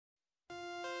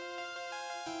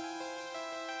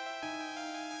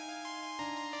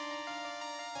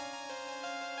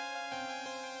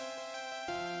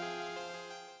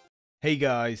Hey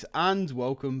guys, and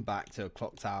welcome back to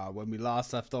Clock Tower. When we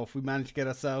last left off, we managed to get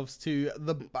ourselves to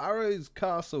the Barrows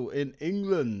Castle in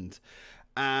England.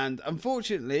 And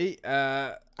unfortunately,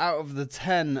 out of the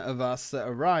 10 of us that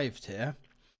arrived here,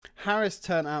 Harris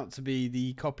turned out to be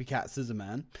the copycat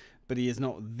Scissorman, but he is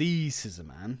not the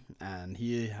Scissorman, and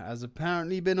he has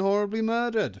apparently been horribly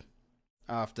murdered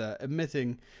after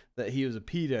admitting that he was a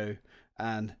pedo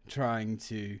and trying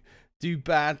to do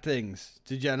bad things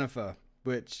to Jennifer.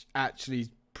 Which actually is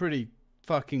pretty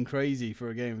fucking crazy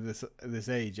for a game of this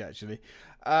age, actually.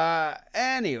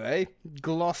 Anyway,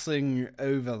 glossing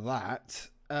over that.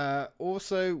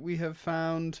 Also, we have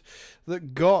found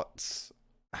that Gotts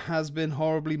has been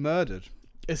horribly murdered.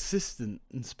 Assistant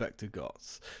Inspector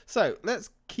Gotts. So, let's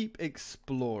keep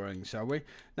exploring, shall we?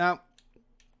 Now,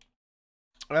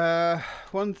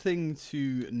 one thing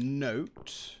to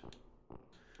note.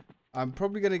 I'm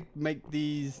probably going to make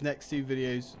these next two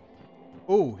videos...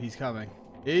 Oh, he's coming.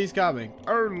 He's coming.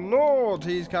 Oh, Lord,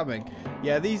 he's coming.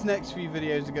 Yeah, these next few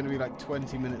videos are going to be like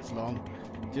 20 minutes long.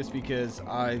 Just because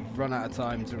I've run out of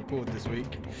time to record this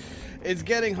week. It's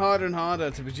getting harder and harder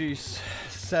to produce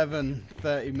 7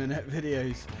 30-minute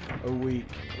videos a week.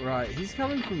 Right, he's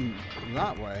coming from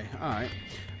that way. Alright.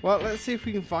 Well, let's see if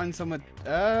we can find somewhere...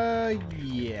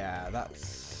 yeah,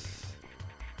 that's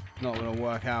not going to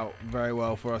work out very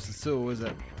well for us at all, is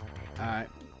it? Alright.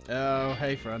 Oh,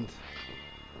 hey, friend.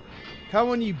 Come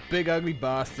on, you big ugly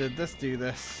bastard. Let's do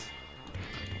this.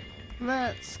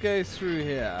 Let's go through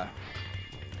here.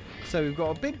 So we've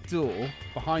got a big door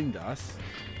behind us,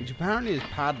 which apparently is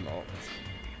padlocked.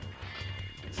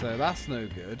 So that's no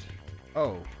good.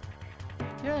 Oh.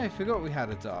 Yeah, I forgot we had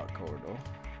a dark corridor.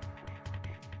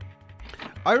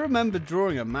 I remember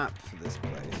drawing a map for this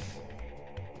place.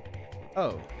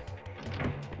 Oh.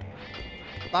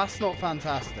 That's not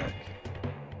fantastic.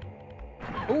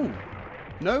 Oh.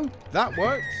 No, that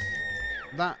works.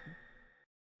 That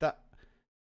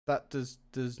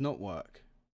does not work.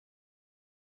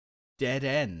 Dead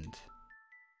end.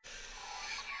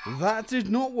 That did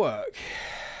not work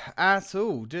at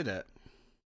all, did it?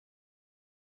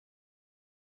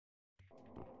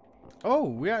 Oh,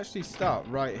 we actually start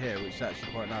right here, which is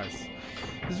actually quite nice.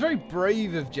 It's very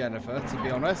brave of Jennifer, to be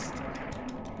honest.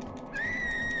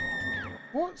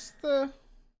 What's the...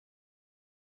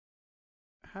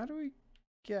 How do we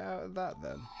get out of that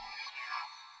then?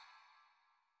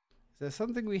 Is there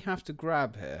something we have to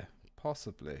grab here?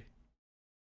 Possibly.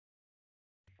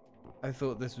 I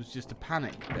thought this was just a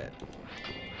panic bit.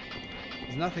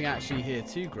 There's nothing actually here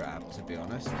to grab, to be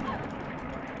honest.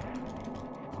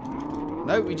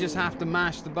 No, we just have to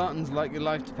mash the buttons like your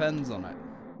life depends on it.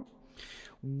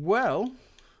 Well,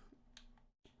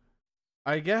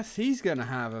 I guess he's going to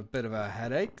have a bit of a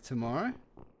headache tomorrow.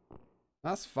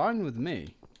 That's fine with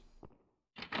me.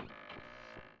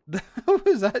 That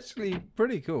was actually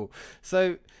pretty cool.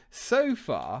 So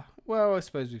far, well, I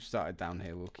suppose we've started down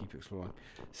here. We'll keep exploring.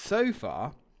 So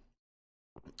far,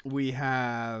 we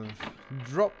have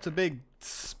dropped a big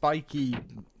spiky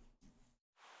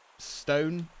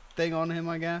stone thing on him,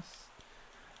 I guess,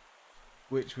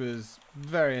 which was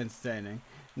very entertaining.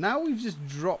 Now we've just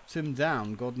dropped him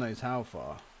down, God knows how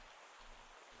far.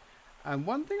 And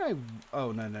one thing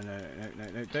oh, no.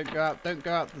 Don't go out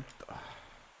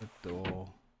the door.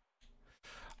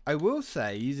 I will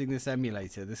say, using this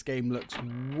emulator, this game looks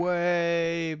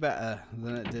way better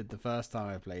than it did the first time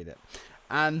I played it.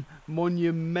 And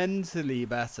monumentally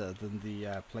better than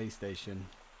the PlayStation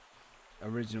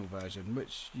original version,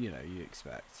 which, you know, you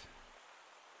expect.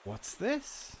 What's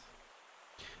this?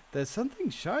 There's something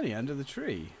shiny under the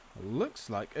tree. Looks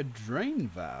like a drain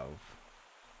valve.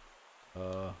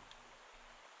 You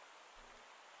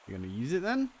gonna use it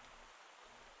then?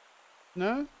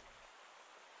 No?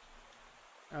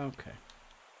 Okay.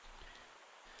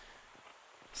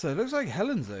 So it looks like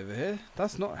Helen's over here.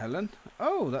 That's not Helen.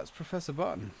 Oh, that's Professor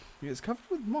Button. It's covered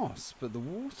with moss, but the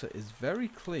water is very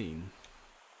clean.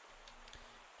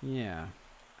 Yeah.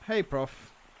 Hey,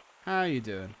 Prof. How are you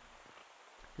doing?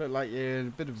 Look like you're in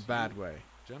a bit of a bad way.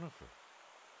 Jennifer.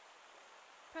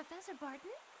 Professor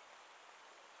Barton?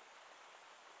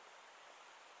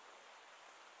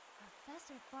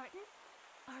 Professor Barton?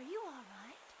 Are you all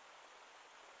right?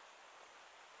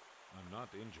 I'm not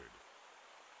injured.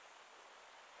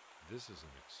 This is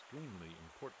an extremely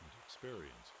important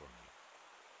experience for me.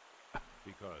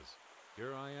 Because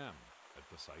here I am at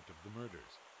the site of the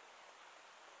murders.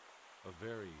 A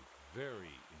very,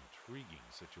 very intriguing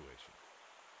situation.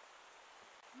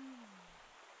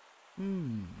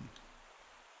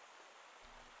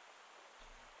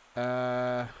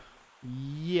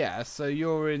 Yeah, so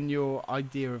you're in your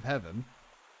idea of heaven.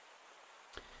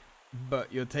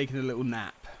 But you're taking a little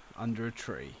nap under a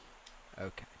tree.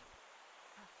 Okay.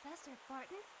 Professor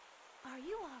Barton, are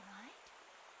you all right?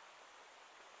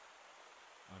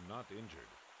 I'm not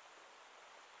injured.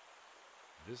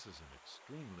 This is an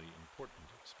extremely important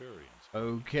experience.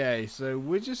 Okay, so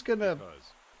we're just gonna...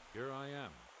 Because here I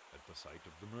am at the site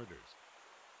of the murders.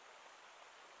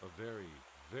 A very,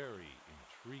 very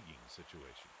intriguing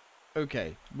situation.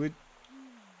 Okay, we're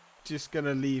just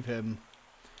gonna leave him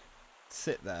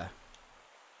sit there.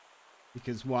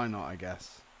 Because why not, I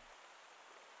guess.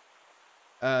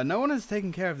 No one has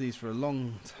taken care of these for a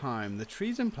long time. The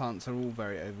trees and plants are all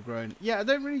very overgrown. Yeah, I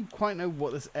don't really quite know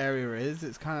what this area is.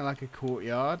 It's kind of like a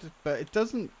courtyard, but it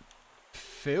doesn't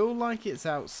feel like it's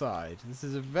outside. This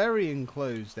is a very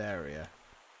enclosed area.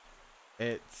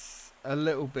 It's a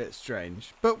little bit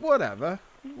strange, but whatever.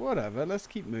 Whatever, let's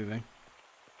keep moving.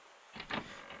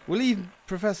 We'll leave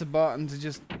Professor Barton to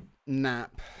just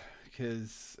nap,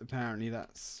 because apparently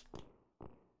that's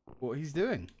what he's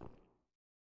doing.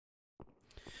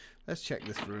 Let's check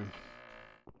this room.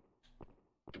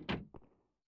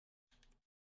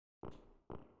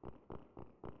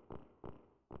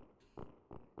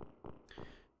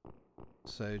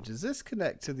 So does this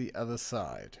connect to the other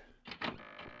side?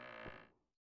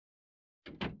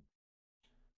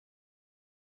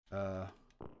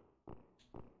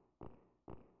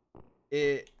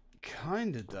 It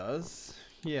kind of does.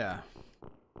 Yeah.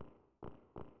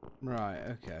 Right,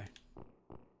 okay.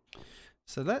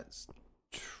 So let's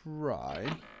try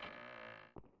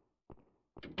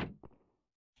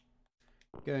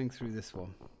going through this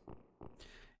one.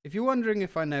 If you're wondering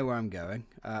if I know where I'm going,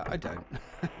 I don't.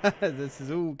 This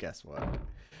is all guesswork.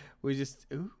 We're just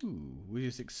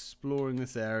exploring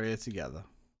this area together.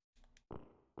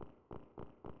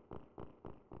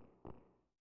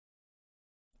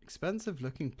 Expensive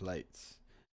looking plates.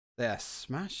 They are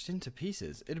smashed into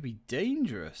pieces. It'd be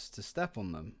dangerous to step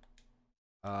on them.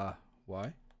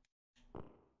 Why?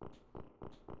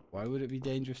 Why would it be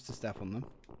dangerous to step on them?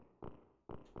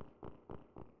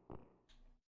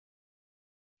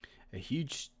 A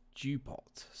huge stew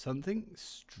pot. Something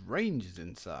strange is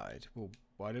inside. Well,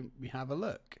 why don't we have a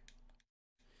look?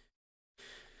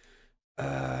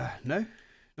 No,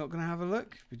 not gonna have a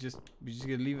look. We're just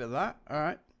gonna leave it at that. All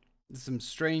right. There's some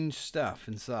strange stuff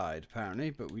inside, apparently,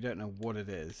 but we don't know what it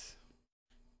is.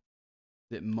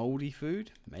 Is it moldy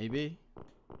food? Maybe.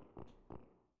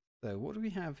 So, what do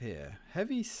we have here?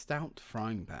 Heavy stout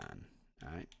frying pan.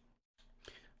 All right.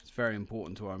 It's very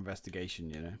important to our investigation,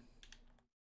 you know.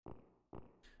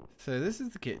 So, this is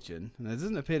the kitchen, and there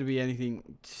doesn't appear to be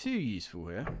anything too useful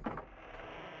here.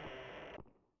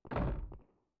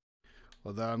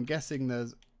 Although I'm guessing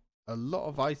there's a lot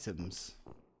of items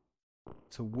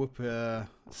to whoop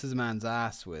Scissorman's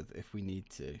ass with if we need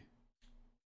to.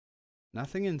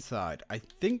 Nothing inside. I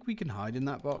think we can hide in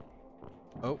that box.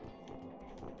 Oh.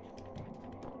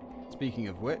 Speaking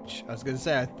of which, I was going to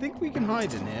say, I think we can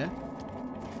hide in here.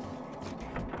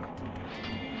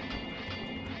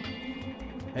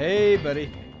 Hey,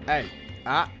 buddy. Hey.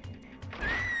 Ah.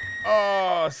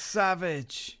 Oh,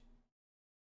 savage.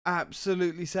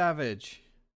 Absolutely savage.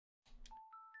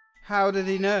 How did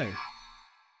he know?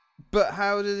 But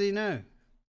how did he know?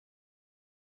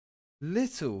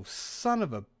 Little son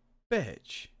of a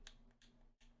bitch.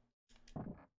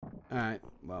 Alright,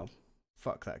 well,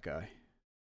 fuck that guy.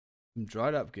 Some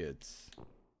dried up goods.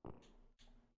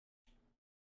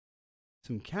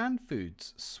 Some canned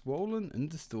foods, swollen and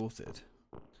distorted.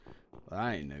 Well,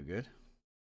 that ain't no good.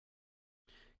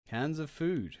 Cans of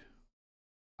food.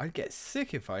 I'd get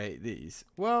sick if I ate these.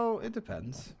 Well, it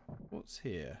depends. What's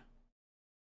here?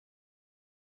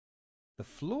 The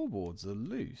floorboards are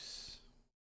loose.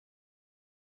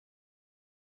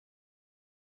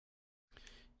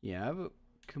 Yeah, but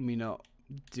can we not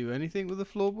do anything with the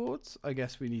floorboards? I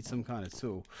guess we need some kind of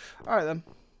tool. Alright then.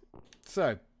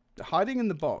 So, hiding in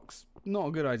the box. Not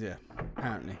a good idea,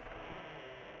 apparently.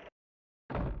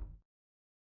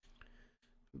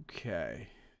 Okay.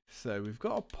 So, we've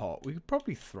got a pot. We could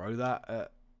probably throw that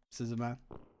at Scissorman,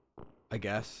 I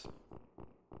guess.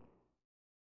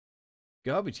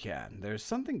 Garbage can. There's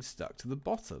something stuck to the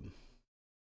bottom.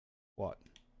 What?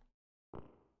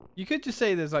 You could just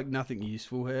say there's like nothing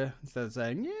useful here instead of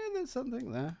saying, yeah, there's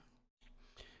something there.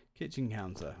 Kitchen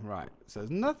counter. Right. So there's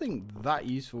nothing that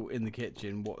useful in the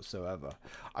kitchen whatsoever.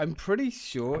 I'm pretty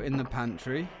sure in the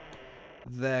pantry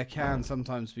there can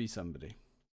sometimes be somebody.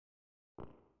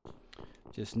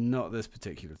 Just not this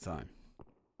particular time.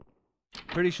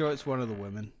 Pretty sure it's one of the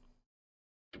women.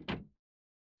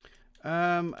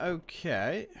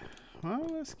 Okay. Well,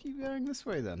 let's keep going this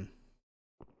way then.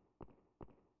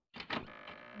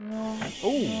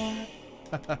 Ooh.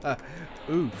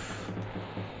 Oof.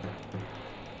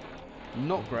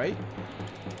 Not great.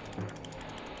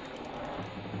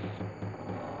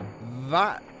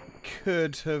 That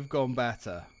could have gone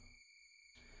better.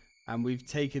 And we've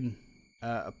taken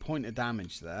a point of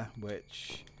damage there,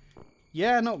 which...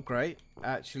 yeah, not great,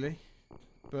 actually.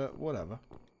 But whatever.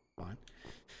 Fine.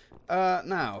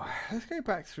 Now, let's go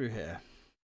back through here.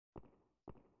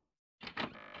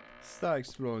 Start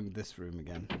exploring this room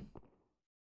again.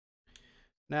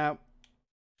 Now,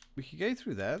 we could go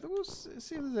through there. Let's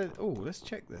see if there's a... oh, let's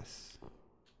check this.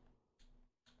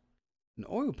 An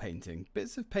oil painting.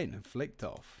 Bits of paint have flaked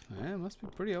off. Yeah, it must be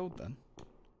pretty old then.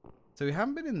 So we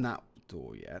haven't been in that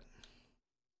door yet.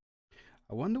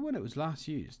 I wonder when it was last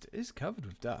used. It is covered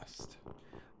with dust.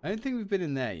 I don't think we've been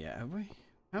in there yet, have we?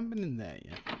 Haven't been in there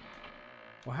yet.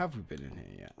 Or have we been in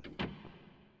here yet?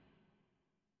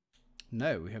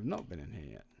 No, we have not been in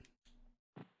here yet.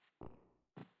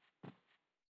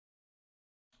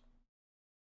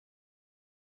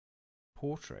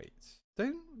 Portraits.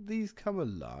 Don't these come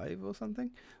alive or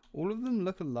something? All of them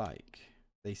look alike.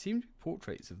 They seem to be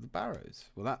portraits of the Barrows.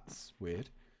 Well, that's weird.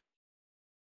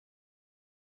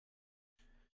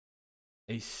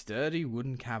 A sturdy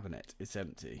wooden cabinet. It's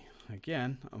empty.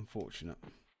 Again, unfortunate.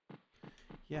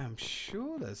 Yeah, I'm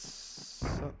sure there's...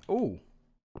 oh!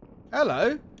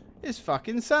 Hello! It's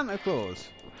fucking Santa Claus.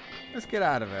 Let's get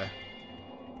out of here.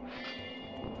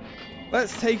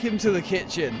 Let's take him to the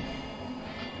kitchen.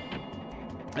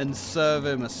 And serve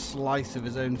him a slice of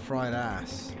his own fried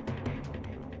ass.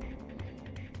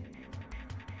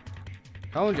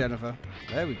 Come on, Jennifer.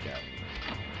 There we go.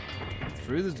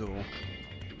 Through the door.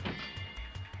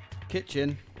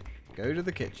 Kitchen. Go to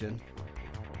the kitchen.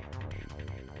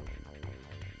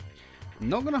 I'm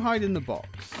not going to hide in the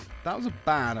box. That was a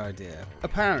bad idea.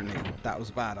 Apparently, that was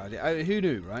a bad idea. Who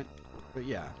knew, right? But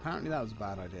yeah, apparently that was a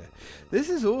bad idea. This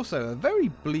is also a very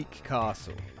bleak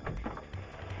castle.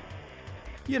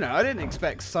 You know, I didn't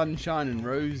expect sunshine and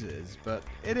roses, but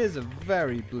it is a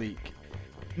very bleak,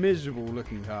 miserable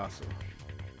looking castle.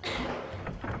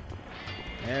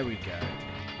 There we go.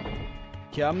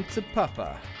 Come to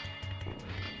Papa.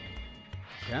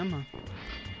 Come on.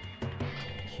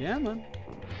 Come on.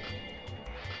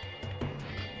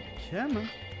 Come on.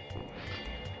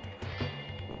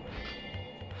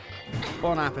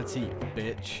 Bon appetit,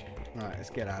 bitch. Right, let's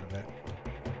get out of here.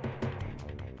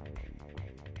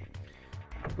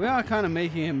 We are kind of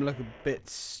making him look a bit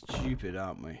stupid,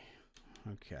 aren't we?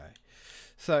 Okay.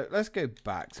 So, let's go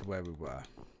back to where we were.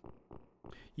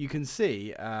 You can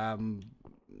see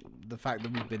the fact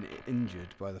that we've been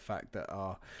injured by the fact that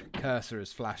our cursor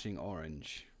is flashing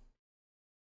orange.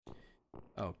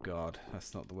 Oh god,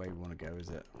 that's not the way we want to go, is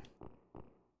it?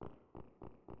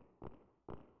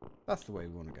 That's the way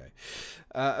we want to go.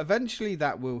 Eventually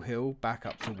that will heal back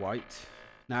up to white.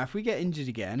 Now if we get injured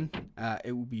again,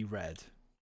 it will be red.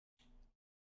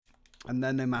 And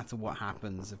then no matter what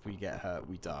happens, if we get hurt,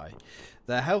 we die.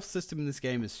 The health system in this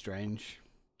game is strange.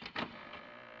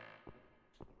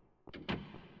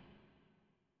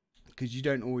 Because you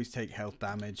don't always take health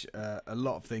damage. A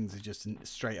lot of things are just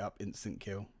straight up instant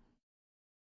kill.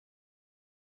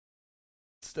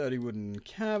 Sturdy wooden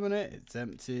cabinet. It's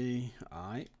empty.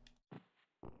 Alright.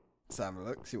 Let's have a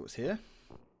look. See what's here.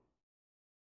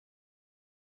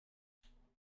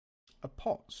 A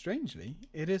pot. Strangely,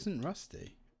 it isn't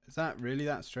rusty. Is that really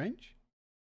that strange?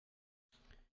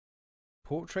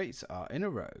 Portraits are in a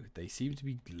row. They seem to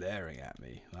be glaring at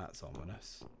me. That's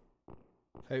ominous.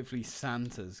 Hopefully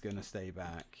Santa's going to stay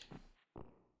back.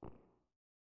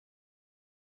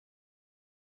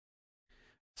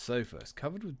 Sofa is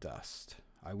covered with dust.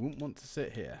 I wouldn't want to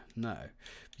sit here. No.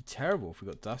 It'd be terrible if we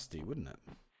got dusty, wouldn't it?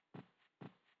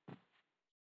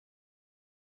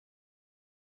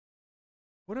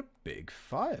 What a big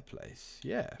fireplace.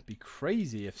 Yeah, it'd be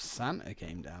crazy if Santa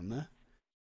came down there.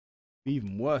 Be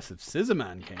even worse if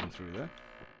Scissorman came through there.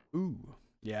 Ooh.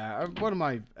 Yeah, one of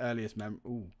my earliest memories.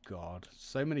 Oh, God.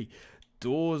 So many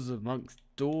doors amongst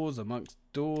doors amongst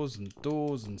doors and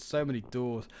doors and so many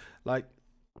doors. Like,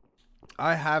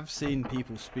 I have seen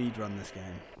people speedrun this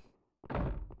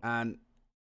game. And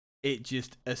it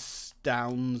just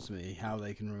astounds me how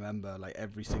they can remember, like,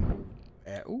 every single...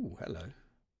 ooh, hello.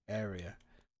 Area.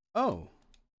 Oh.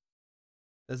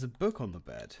 There's a book on the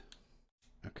bed.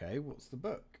 Okay, what's the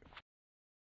book?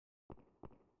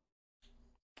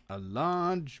 A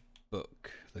large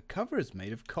book. The cover is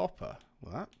made of copper.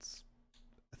 Well, that's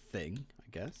a thing, I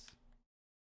guess.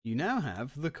 You now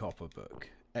have the copper book.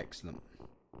 Excellent.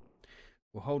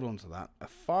 We'll hold on to that. A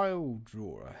file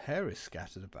drawer. Hair is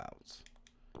scattered about.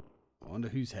 I wonder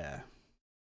whose hair.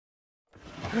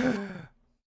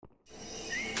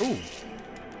 Ooh.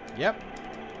 Yep.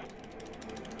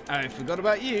 I forgot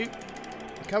about you.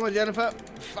 Come on, Jennifer.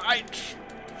 Fight.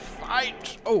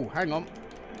 Fight. Oh, hang on.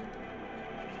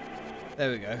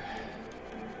 There we go.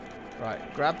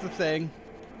 Right, grab the thing.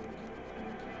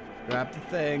 Grab the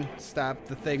thing. Stab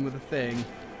the thing with the thing.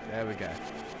 There we go.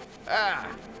 Ah!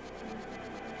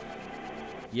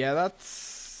 Yeah,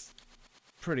 that's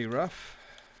pretty rough.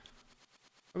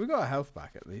 We got our health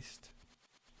back at least.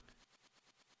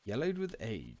 Yellowed with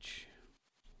age.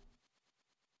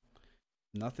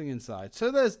 Nothing inside.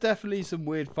 So there's definitely some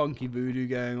weird funky voodoo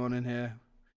going on in here.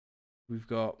 We've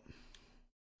got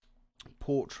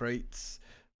portraits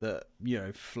that, you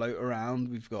know, float around.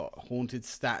 We've got haunted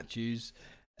statues.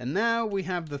 And now we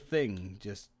have the thing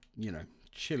just, you know,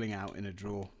 chilling out in a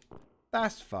drawer.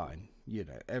 That's fine. You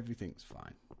know, everything's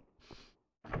fine.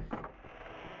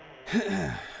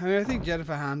 I mean, I think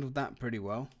Jennifer handled that pretty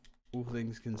well, all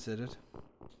things considered.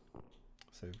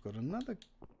 So we've got another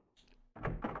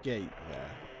gate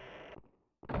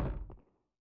there.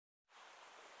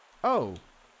 Oh!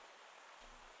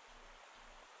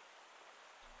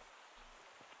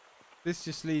 This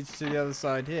just leads to the other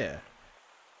side here.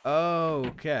 Oh,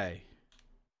 okay.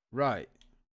 Right.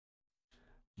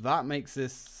 That makes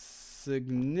this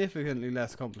significantly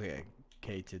less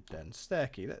complicated then. Stair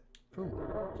key.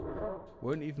 Oh.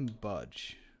 Won't even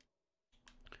budge.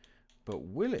 But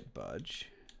will it budge?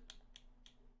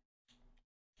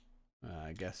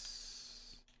 I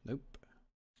guess... Nope.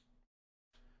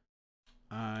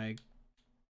 I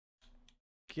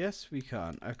guess we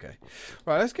can't. Okay.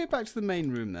 Right, let's go back to the main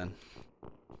room then.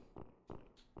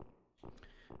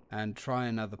 And try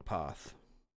another path.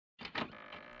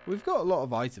 We've got a lot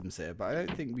of items here, but I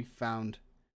don't think we found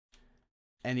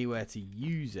anywhere to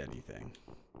use anything.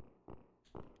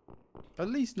 At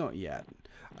least not yet.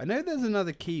 I know there's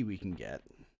another key we can get.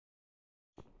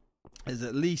 There's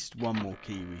at least one more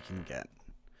key we can get.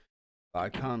 But I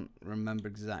can't remember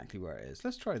exactly where it is.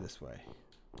 Let's try this way.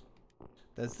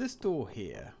 There's this door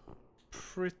here.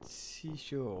 Pretty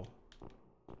sure.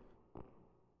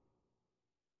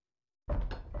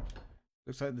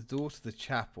 Looks like the door to the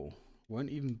chapel. Won't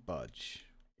even budge.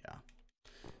 Yeah.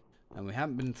 And we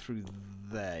haven't been through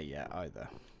there yet either.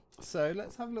 So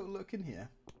let's have a little look in here.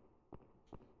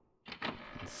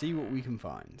 And see what we can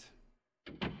find.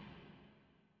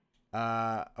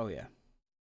 Oh yeah.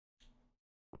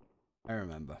 I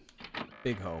remember.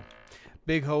 Big hole.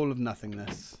 Big hole of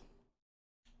nothingness.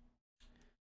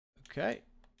 Okay.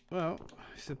 Well,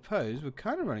 I suppose we're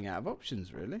kind of running out of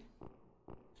options, really.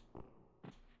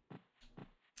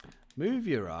 Move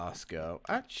your ass, girl.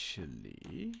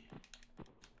 Actually,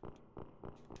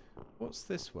 what's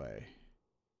this way?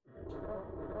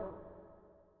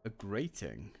 A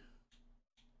grating.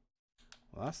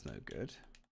 Well, that's no good.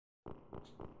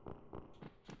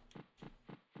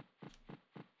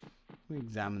 Let me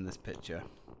examine this picture.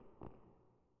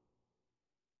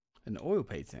 An oil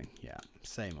painting. Yeah,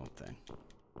 same old thing.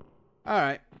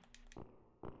 Alright.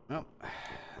 Well,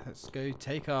 let's go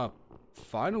take our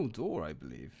final door, I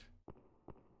believe.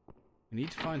 We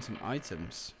need to find some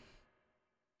items.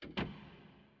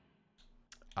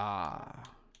 Ah.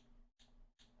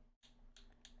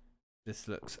 This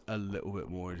looks a little bit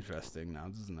more interesting now,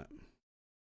 doesn't it?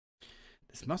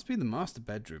 This must be the master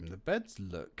bedroom. The beds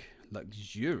look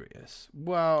luxurious.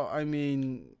 Well, I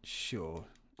mean, sure.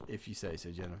 If you say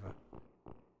so, Jennifer.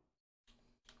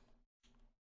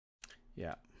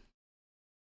 Yeah.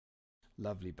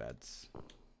 Lovely beds.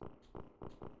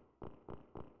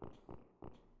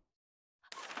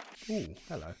 Ooh,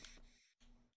 hello.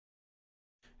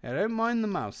 Yeah, don't mind the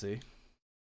mousey.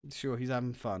 Sure, he's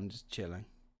having fun, just chilling.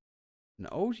 An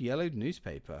old yellowed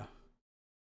newspaper.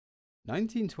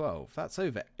 1912. That's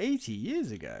over 80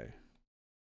 years ago.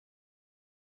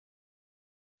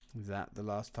 Is that the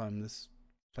last time this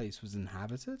place was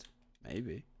inhabited?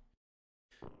 Maybe.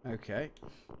 Okay.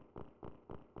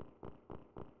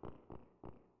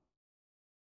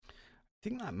 I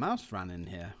think that mouse ran in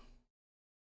here.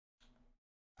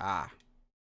 Ah.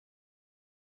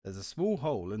 There's a small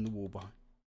hole in the wall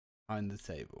behind the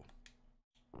table.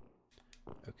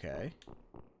 Okay.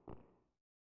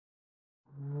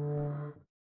 Can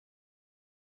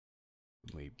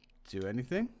we do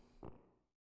anything?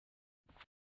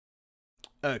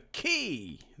 A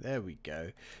key! There we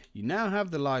go. You now have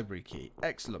the library key.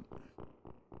 Excellent.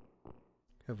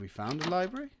 Have we found a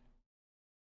library?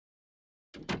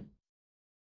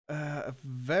 A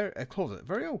closet.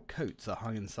 Very old coats are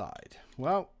hung inside.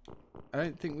 Well, I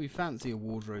don't think we fancy a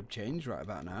wardrobe change right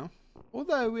about now.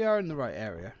 Although we are in the right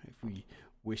area if we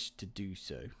wish to do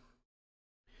so.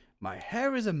 My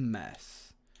hair is a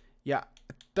mess. Yeah,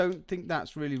 I don't think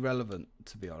that's really relevant,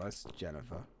 to be honest,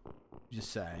 Jennifer.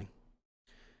 Just saying.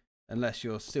 Unless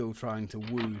you're still trying to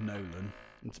woo Nolan.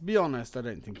 And to be honest, I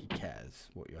don't think he cares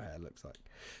what your hair looks like.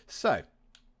 So,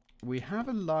 we have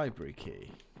a library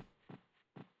key.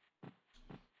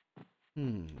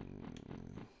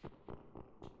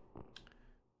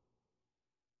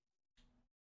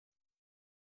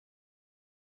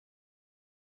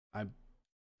 I'm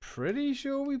pretty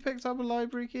sure we picked up a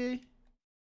library key.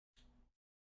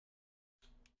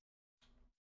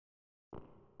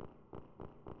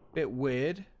 Bit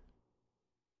weird.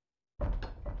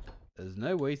 There's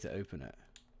no way to open it.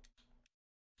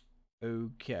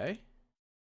 Okay.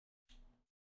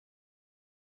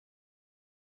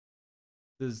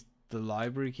 Does the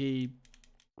library key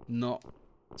not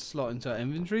slot into our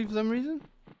inventory for some reason?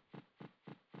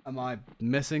 Am I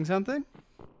missing something?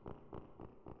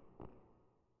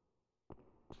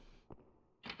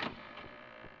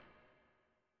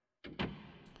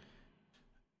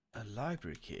 A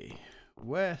library key.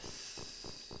 Where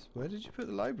did you put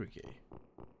the library key?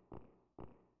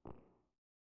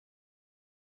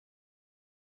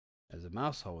 There's a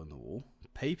mouse hole in the wall.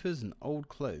 Papers and old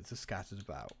clothes are scattered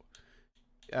about.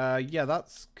 Yeah,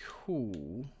 that's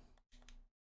cool.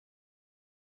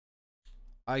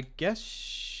 I guess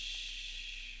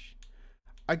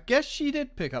she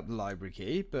did pick up the library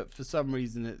key, but for some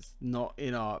reason it's not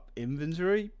in our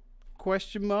inventory?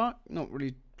 Question mark? Not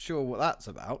really sure what that's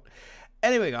about.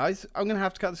 Anyway, guys, I'm going to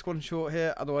have to cut this one short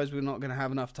here. Otherwise, we're not going to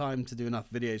have enough time to do enough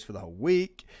videos for the whole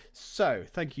week. So,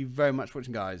 thank you very much for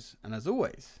watching, guys. And as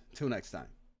always, till next time.